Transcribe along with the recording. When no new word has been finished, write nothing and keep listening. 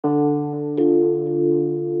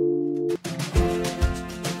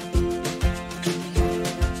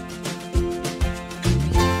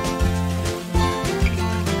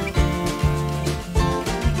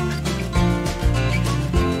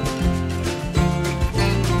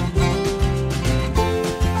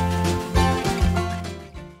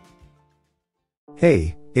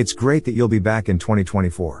Hey, it's great that you'll be back in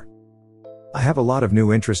 2024. I have a lot of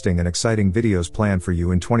new interesting and exciting videos planned for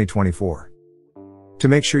you in 2024. To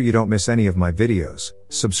make sure you don't miss any of my videos,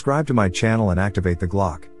 subscribe to my channel and activate the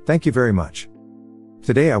clock. Thank you very much.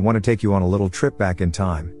 Today I want to take you on a little trip back in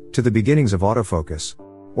time, to the beginnings of autofocus,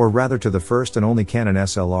 or rather to the first and only Canon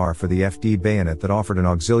SLR for the FD bayonet that offered an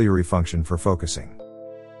auxiliary function for focusing.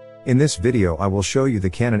 In this video I will show you the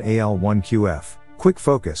Canon AL-1 QF, quick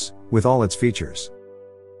focus, with all its features.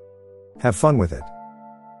 Have fun with it.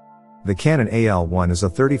 The Canon AL-1 is a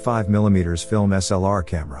 35mm film SLR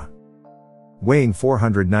camera. Weighing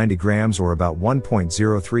 490 grams or about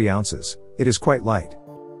 1.03 ounces, it is quite light.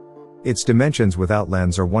 Its dimensions without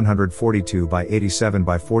lens are 142 by 87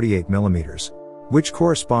 by 48 mm, which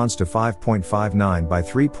corresponds to 5.59 by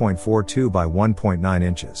 3.42 by 1.9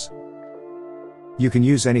 inches. You can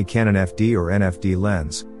use any Canon FD or NFD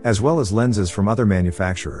lens, as well as lenses from other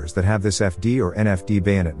manufacturers that have this FD or NFD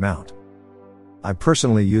bayonet mount. I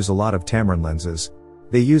personally use a lot of Tamron lenses.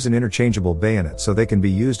 They use an interchangeable bayonet so they can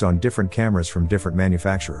be used on different cameras from different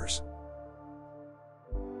manufacturers.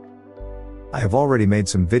 I have already made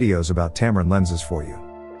some videos about Tamron lenses for you.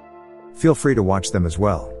 Feel free to watch them as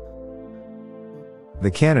well.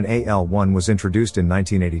 The Canon AL-1 was introduced in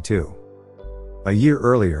 1982. A year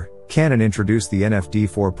earlier, Canon introduced the NFD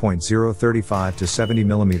 4.0 35 to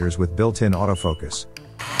 70mm with built-in autofocus.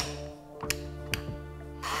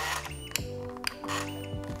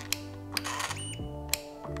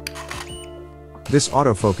 This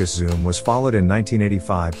autofocus zoom was followed in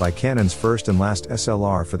 1985 by Canon's first and last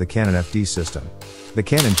SLR for the Canon FD system, the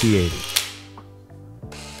Canon T80.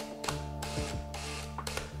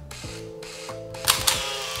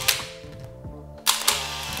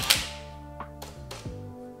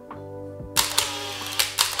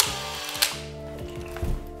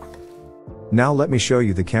 Now let me show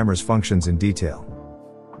you the camera's functions in detail.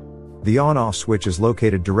 The on-off switch is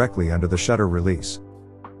located directly under the shutter release.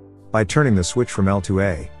 By turning the switch from L to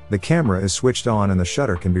A, the camera is switched on and the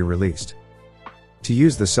shutter can be released. To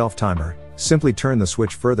use the self-timer, simply turn the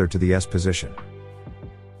switch further to the S position.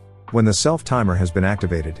 When the self-timer has been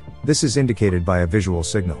activated, this is indicated by a visual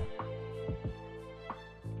signal.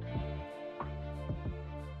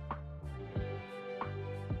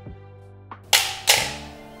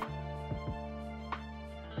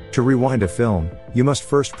 To rewind a film, you must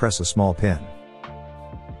first press a small pin.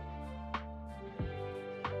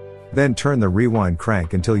 Then turn the rewind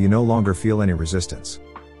crank until you no longer feel any resistance.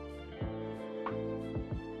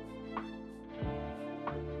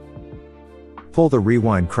 Pull the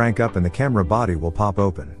rewind crank up and the camera body will pop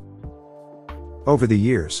open. Over the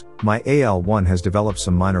years, my AL-1 has developed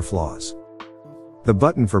some minor flaws. The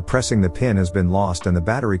button for pressing the pin has been lost and the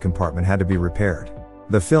battery compartment had to be repaired.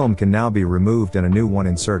 The film can now be removed and a new one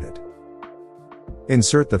inserted.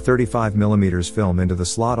 Insert the 35mm film into the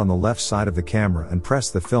slot on the left side of the camera and press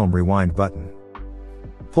the film rewind button.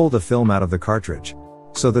 Pull the film out of the cartridge,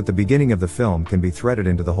 so that the beginning of the film can be threaded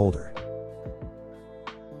into the holder.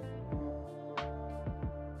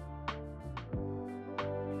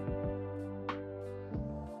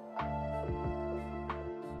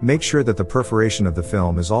 Make sure that the perforation of the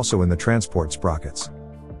film is also in the transport sprockets.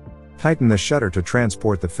 Tighten the shutter to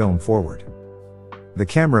transport the film forward. The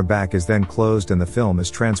camera back is then closed and the film is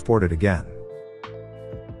transported again.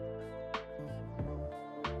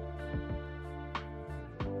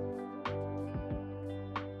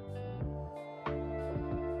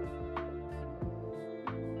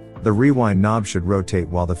 The rewind knob should rotate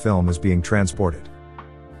while the film is being transported.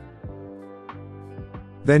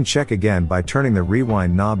 Then check again by turning the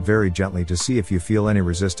rewind knob very gently to see if you feel any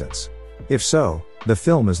resistance. If so, the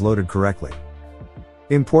film is loaded correctly.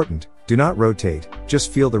 Important, do not rotate,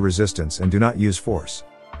 just feel the resistance and do not use force.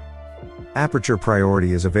 Aperture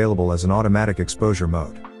priority is available as an automatic exposure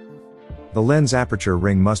mode. The lens aperture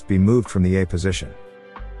ring must be moved from the A position.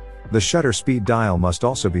 The shutter speed dial must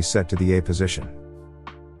also be set to the A position.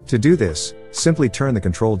 To do this, simply turn the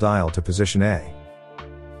control dial to position A.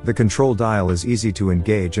 The control dial is easy to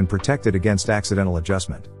engage and protected against accidental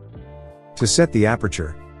adjustment. To set the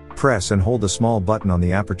aperture, press and hold the small button on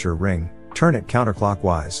the aperture ring, turn it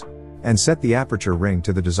counterclockwise, and set the aperture ring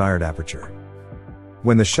to the desired aperture.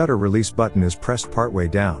 When the shutter release button is pressed partway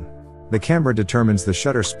down, the camera determines the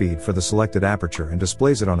shutter speed for the selected aperture and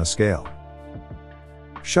displays it on a scale.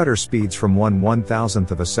 Shutter speeds from 1/1000th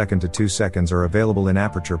of a second to 2 seconds are available in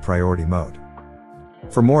aperture priority mode.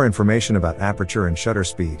 For more information about aperture and shutter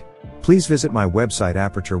speed, please visit my website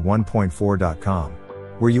apertureonepointfour.com.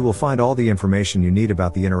 where you will find all the information you need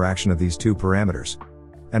about the interaction of these two parameters,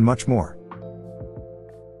 and much more.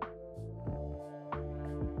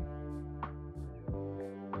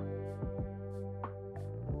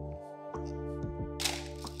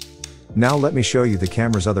 Now let me show you the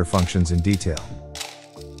camera's other functions in detail.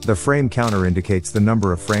 The frame counter indicates the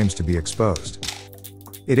number of frames to be exposed.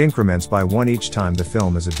 It increments by 1 each time the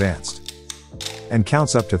film is advanced, and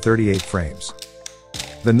counts up to 38 frames.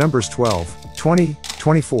 The numbers 12, 20,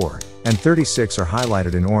 24, and 36 are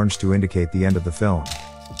highlighted in orange to indicate the end of the film.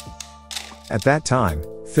 At that time,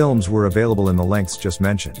 films were available in the lengths just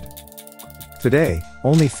mentioned. Today,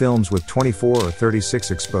 only films with 24 or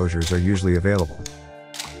 36 exposures are usually available.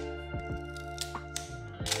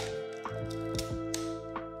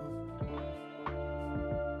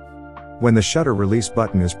 When the shutter release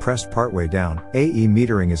button is pressed partway down, AE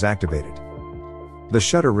metering is activated. The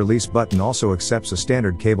shutter release button also accepts a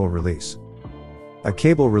standard cable release. A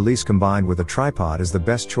cable release combined with a tripod is the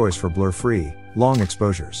best choice for blur-free, long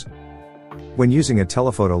exposures. When using a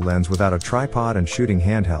telephoto lens without a tripod and shooting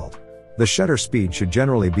handheld, the shutter speed should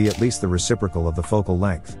generally be at least the reciprocal of the focal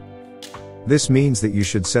length. This means that you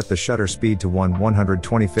should set the shutter speed to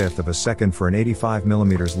 1/125th of a second for an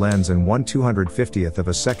 85mm lens and 1/250th of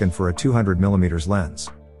a second for a 200mm lens.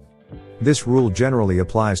 This rule generally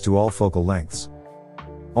applies to all focal lengths.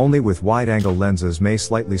 Only with wide-angle lenses may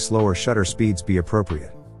slightly slower shutter speeds be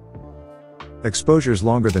appropriate. Exposures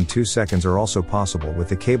longer than 2 seconds are also possible with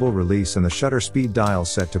the cable release and the shutter speed dial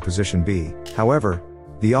set to position B. However,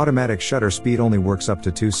 the automatic shutter speed only works up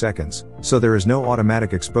to 2 seconds, so there is no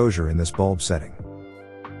automatic exposure in this bulb setting.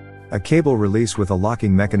 A cable release with a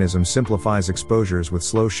locking mechanism simplifies exposures with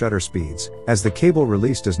slow shutter speeds, as the cable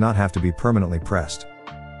release does not have to be permanently pressed.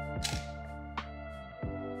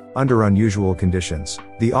 Under unusual conditions,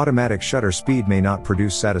 the automatic shutter speed may not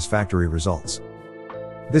produce satisfactory results.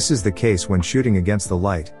 This is the case when shooting against the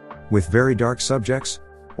light, with very dark subjects,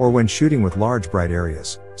 or when shooting with large bright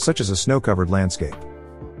areas, such as a snow-covered landscape.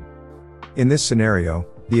 In this scenario,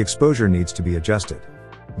 the exposure needs to be adjusted.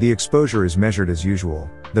 The exposure is measured as usual,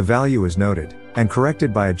 the value is noted, and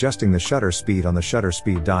corrected by adjusting the shutter speed on the shutter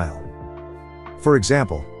speed dial. For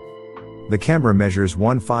example, the camera measures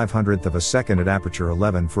 1/500th of a second at aperture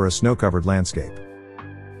 11 for a snow-covered landscape.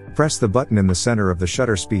 Press the button in the center of the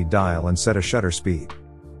shutter speed dial and set a shutter speed.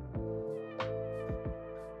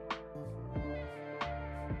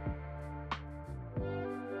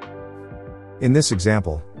 In this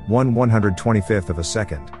example, 1/125th of a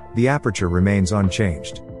second, the aperture remains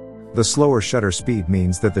unchanged. The slower shutter speed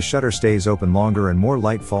means that the shutter stays open longer and more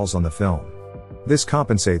light falls on the film. This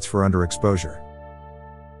compensates for underexposure.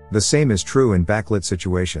 The same is true in backlit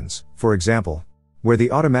situations, for example, where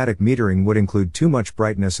the automatic metering would include too much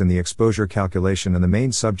brightness in the exposure calculation and the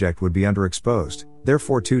main subject would be underexposed,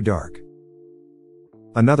 therefore too dark.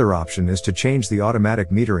 Another option is to change the automatic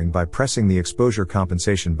metering by pressing the exposure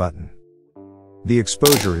compensation button. The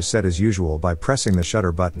exposure is set as usual by pressing the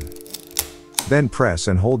shutter button. Then press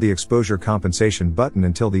and hold the exposure compensation button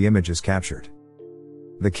until the image is captured.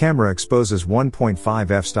 The camera exposes 1.5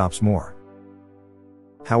 f-stops more.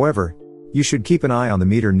 However, you should keep an eye on the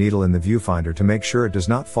meter needle in the viewfinder to make sure it does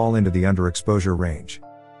not fall into the underexposure range.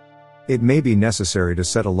 It may be necessary to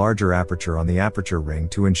set a larger aperture on the aperture ring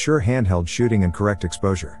to ensure handheld shooting and correct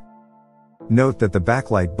exposure. Note that the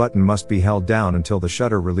backlight button must be held down until the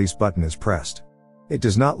shutter release button is pressed. It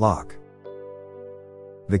does not lock.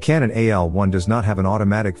 The Canon AL-1 does not have an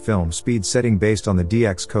automatic film speed setting based on the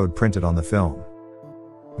DX code printed on the film.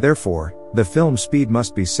 Therefore, the film speed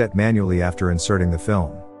must be set manually after inserting the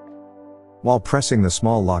film. While pressing the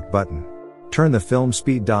small lock button, turn the film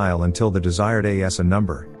speed dial until the desired ISO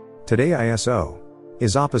number, today ISO,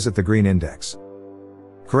 is opposite the green index.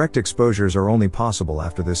 Correct exposures are only possible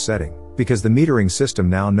after this setting, because the metering system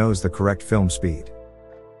now knows the correct film speed.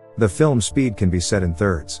 The film speed can be set in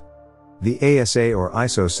thirds. The ASA or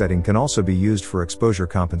ISO setting can also be used for exposure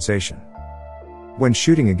compensation. When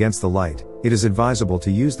shooting against the light, it is advisable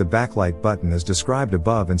to use the backlight button as described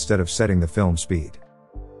above instead of setting the film speed.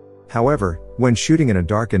 However, when shooting in a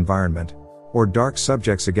dark environment, or dark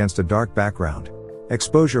subjects against a dark background,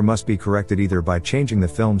 exposure must be corrected either by changing the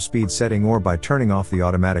film speed setting or by turning off the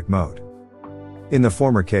automatic mode. In the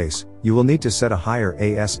former case, you will need to set a higher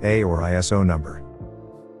ASA or ISO number.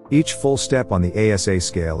 Each full step on the ASA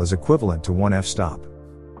scale is equivalent to 1 f-stop.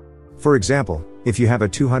 For example, if you have a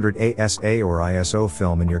 200 ASA or ISO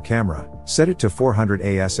film in your camera, set it to 400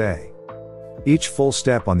 ASA. Each full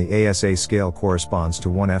step on the ASA scale corresponds to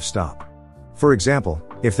 1 f-stop. For example,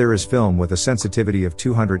 if there is film with a sensitivity of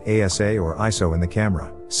 200 ASA or ISO in the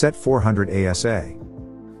camera, set 400 ASA.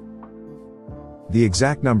 The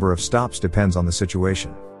exact number of stops depends on the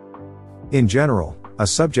situation. In general, a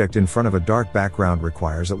subject in front of a dark background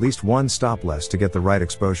requires at least 1 stop less to get the right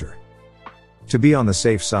exposure. To be on the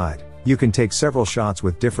safe side, You can take several shots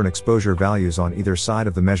with different exposure values on either side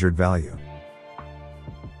of the measured value.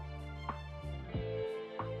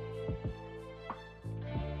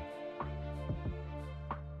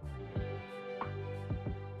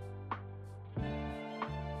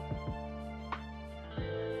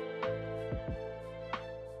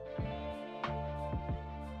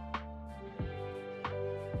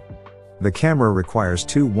 The camera requires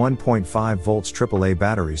two 1.5 volts AAA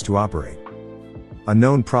batteries to operate. A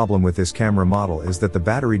known problem with this camera model is that the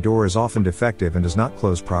battery door is often defective and does not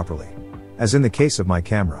close properly, as in the case of my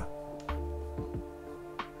camera.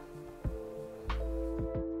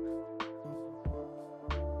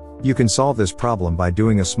 You can solve this problem by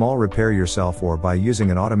doing a small repair yourself or by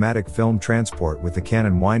using an automatic film transport with the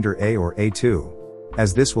Canon Winder A or A2,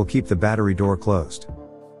 as this will keep the battery door closed.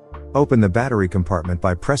 Open the battery compartment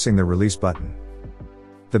by pressing the release button.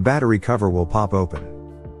 The battery cover will pop open.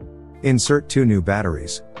 Insert two new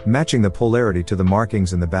batteries, matching the polarity to the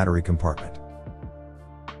markings in the battery compartment.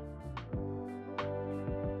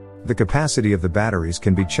 The capacity of the batteries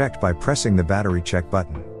can be checked by pressing the battery check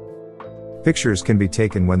button. Pictures can be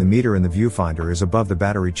taken when the meter in the viewfinder is above the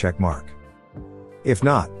battery check mark. If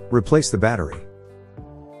not, replace the battery.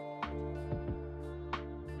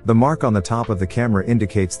 The mark on the top of the camera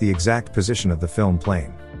indicates the exact position of the film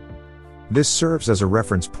plane. This serves as a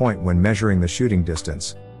reference point when measuring the shooting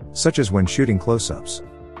distance, such as when shooting close-ups.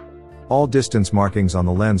 All distance markings on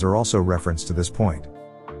the lens are also referenced to this point.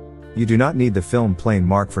 You do not need the film plane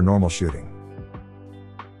mark for normal shooting.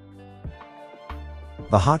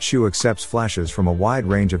 The hot shoe accepts flashes from a wide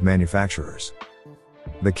range of manufacturers.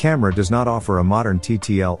 The camera does not offer a modern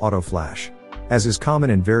TTL auto flash, as is common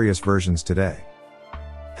in various versions today.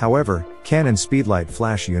 However, Canon Speedlight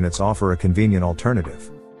flash units offer a convenient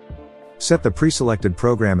alternative. Set the pre-selected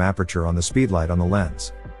program aperture on the speedlight on the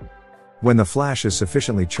lens. When the flash is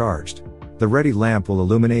sufficiently charged, the ready lamp will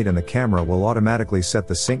illuminate and the camera will automatically set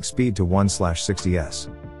the sync speed to 1/60s.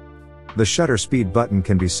 The shutter speed button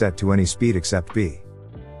can be set to any speed except B.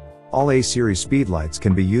 All A-series speedlights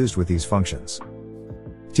can be used with these functions.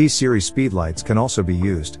 T-series speedlights can also be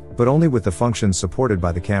used, but only with the functions supported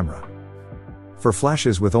by the camera. For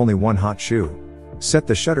flashes with only one hot shoe, set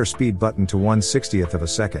the shutter speed button to 1/60th of a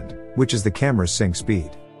second, which is the camera's sync speed.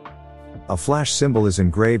 A flash symbol is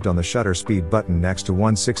engraved on the shutter speed button next to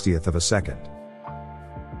 1/60th of a second.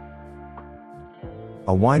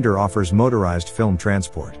 A winder offers motorized film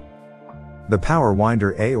transport. The Power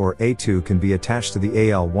Winder A or A2 can be attached to the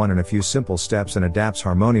AL-1 in a few simple steps and adapts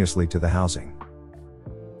harmoniously to the housing.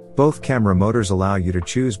 Both camera motors allow you to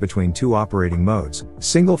choose between two operating modes,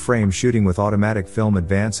 single frame shooting with automatic film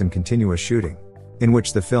advance and continuous shooting, in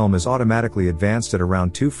which the film is automatically advanced at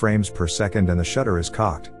around 2 frames per second and the shutter is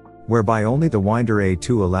cocked, whereby only the Winder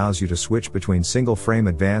A2 allows you to switch between single frame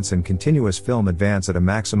advance and continuous film advance at a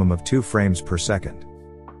maximum of 2 frames per second.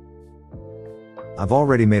 I've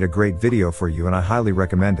already made a great video for you and I highly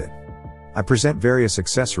recommend it. I present various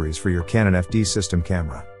accessories for your Canon FD system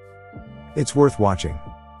camera. It's worth watching.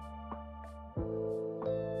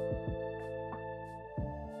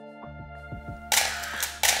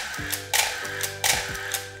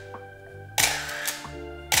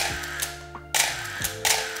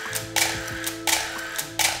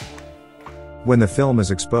 When the film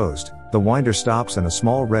is exposed, the winder stops and a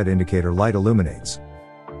small red indicator light illuminates.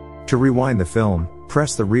 To rewind the film,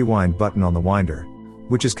 press the rewind button on the winder,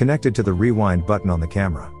 which is connected to the rewind button on the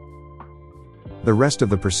camera. The rest of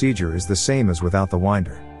the procedure is the same as without the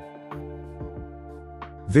winder.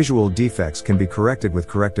 Visual defects can be corrected with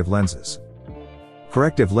corrective lenses.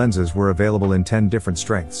 Corrective lenses were available in 10 different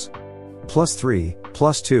strengths. +3,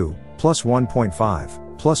 +2, +1.5,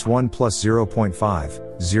 +1 +0.5,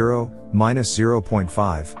 0,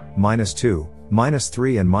 -0.5, -2,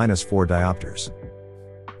 -3 and -4 diopters.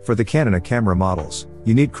 For the Canon A camera models,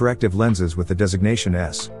 you need corrective lenses with the designation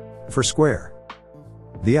S, for square.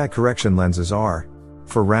 The eye correction lenses R,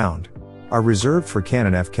 for round, are reserved for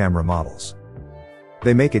Canon F camera models.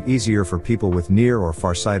 They make it easier for people with near or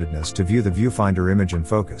farsightedness to view the viewfinder image and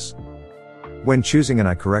focus. When choosing an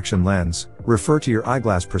eye correction lens, refer to your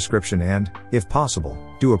eyeglass prescription and, if possible,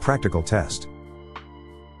 do a practical test.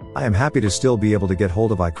 I am happy to still be able to get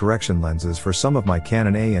hold of eye correction lenses for some of my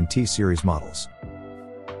Canon A and T series models.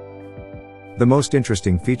 The most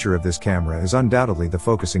interesting feature of this camera is undoubtedly the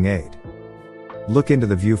focusing aid. Look into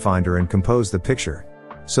the viewfinder and compose the picture,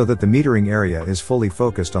 so that the metering area is fully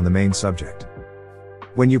focused on the main subject.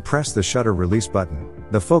 When you press the shutter release button,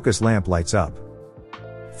 the focus lamp lights up.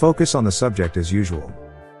 Focus on the subject as usual.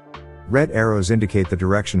 Red arrows indicate the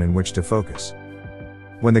direction in which to focus.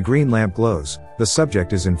 When the green lamp glows, the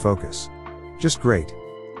subject is in focus. Just great.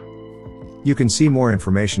 You can see more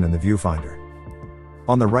information in the viewfinder.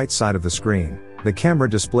 On the right side of the screen, the camera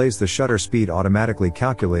displays the shutter speed automatically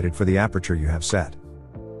calculated for the aperture you have set.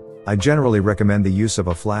 I generally recommend the use of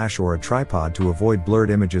a flash or a tripod to avoid blurred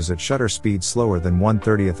images at shutter speed slower than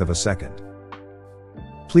 1/30th of a second.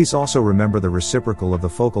 Please also remember the reciprocal of the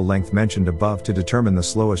focal length mentioned above to determine the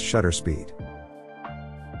slowest shutter speed.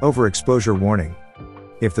 Overexposure warning.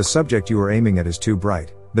 If the subject you are aiming at is too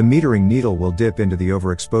bright, the metering needle will dip into the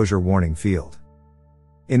overexposure warning field.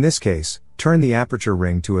 In this case, turn the aperture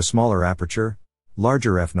ring to a smaller aperture,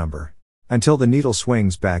 larger f number, until the needle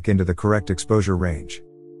swings back into the correct exposure range.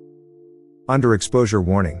 Underexposure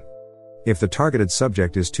warning. If the targeted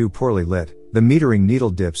subject is too poorly lit, the metering needle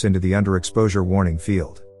dips into the underexposure warning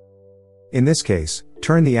field. In this case,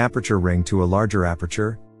 turn the aperture ring to a larger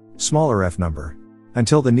aperture, smaller f number,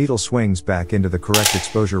 until the needle swings back into the correct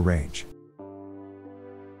exposure range.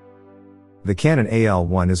 The Canon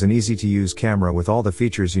AL-1 is an easy-to-use camera with all the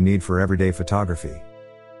features you need for everyday photography.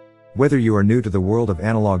 Whether you are new to the world of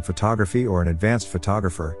analog photography or an advanced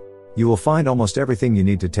photographer, you will find almost everything you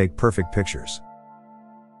need to take perfect pictures.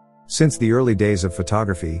 Since the early days of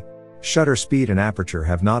photography, shutter speed and aperture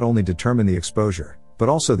have not only determined the exposure, but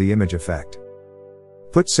also the image effect.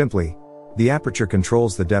 Put simply, the aperture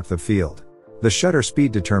controls the depth of field. The shutter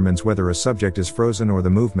speed determines whether a subject is frozen or the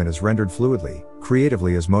movement is rendered fluidly,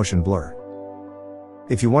 creatively as motion blur.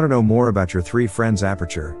 If you want to know more about your three friends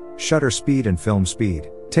aperture, shutter speed and film speed,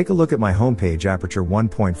 take a look at my homepage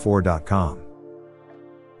apertureonepointfour.com.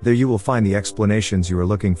 There you will find the explanations you are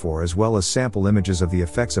looking for as well as sample images of the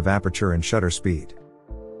effects of aperture and shutter speed.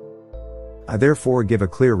 I therefore give a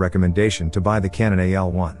clear recommendation to buy the Canon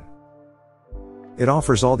AL-1. It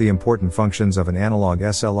offers all the important functions of an analog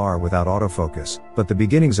SLR without autofocus, but the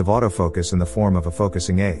beginnings of autofocus in the form of a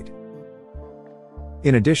focusing aid.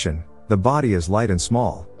 In addition, the body is light and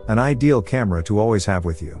small, an ideal camera to always have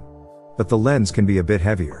with you. But the lens can be a bit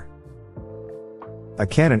heavier. A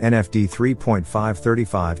Canon FD 3.5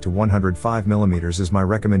 35-105mm is my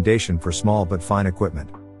recommendation for small but fine equipment,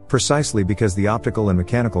 precisely because the optical and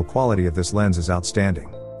mechanical quality of this lens is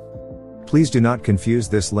outstanding. Please do not confuse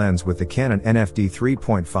this lens with the Canon FD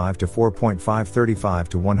 3.5 to 4.5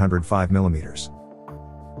 35-105mm.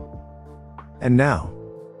 And now,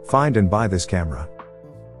 find and buy this camera.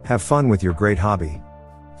 Have fun with your great hobby.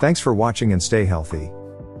 Thanks for watching and stay healthy.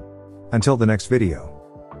 Until the next video.